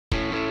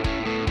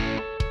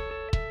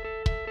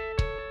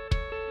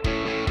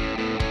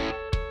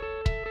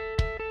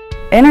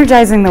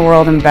Energizing the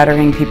world and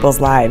bettering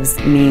people's lives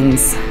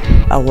means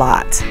a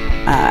lot,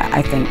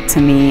 I think, to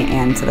me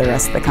and to the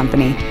rest of the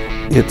company.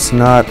 It's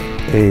not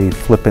a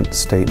flippant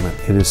statement.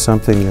 It is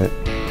something that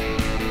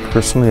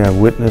personally I've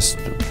witnessed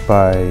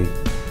by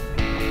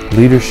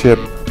leadership,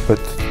 but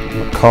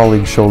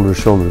colleagues shoulder to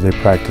shoulder, they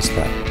practice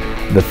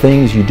that. The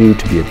things you do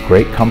to be a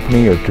great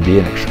company or to be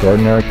an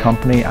extraordinary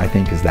company, I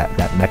think is that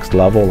next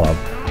level of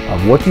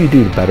what do you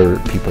do to better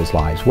people's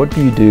lives? What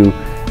do you do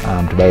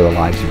to better the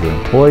lives of your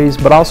employees,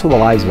 but also the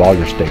lives of all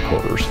your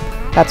stakeholders?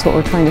 That's what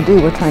we're trying to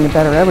do. We're trying to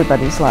better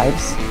everybody's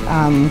lives.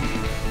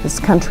 This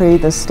country,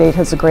 this state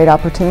has a great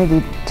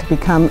opportunity to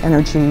become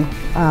energy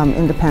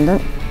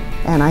independent,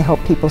 and I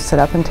hope people sit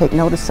up and take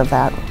notice of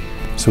that.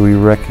 So we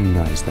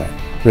recognize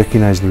that,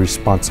 recognize the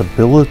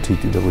responsibility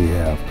that we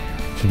have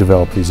to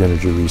develop these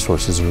energy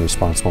resources in a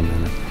responsible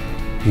manner.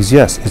 Because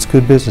yes, it's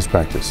good business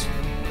practice,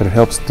 but it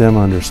helps them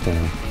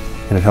understand,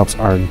 and it helps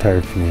our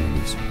entire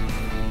communities.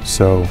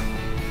 So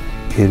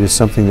it is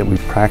something that we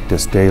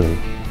practice daily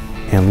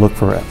and look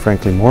for,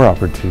 frankly, more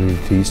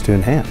opportunities to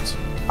enhance.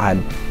 I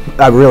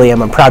really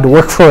am. I'm proud to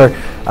work for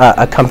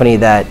a company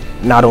that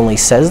not only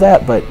says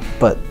that,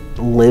 but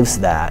lives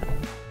that.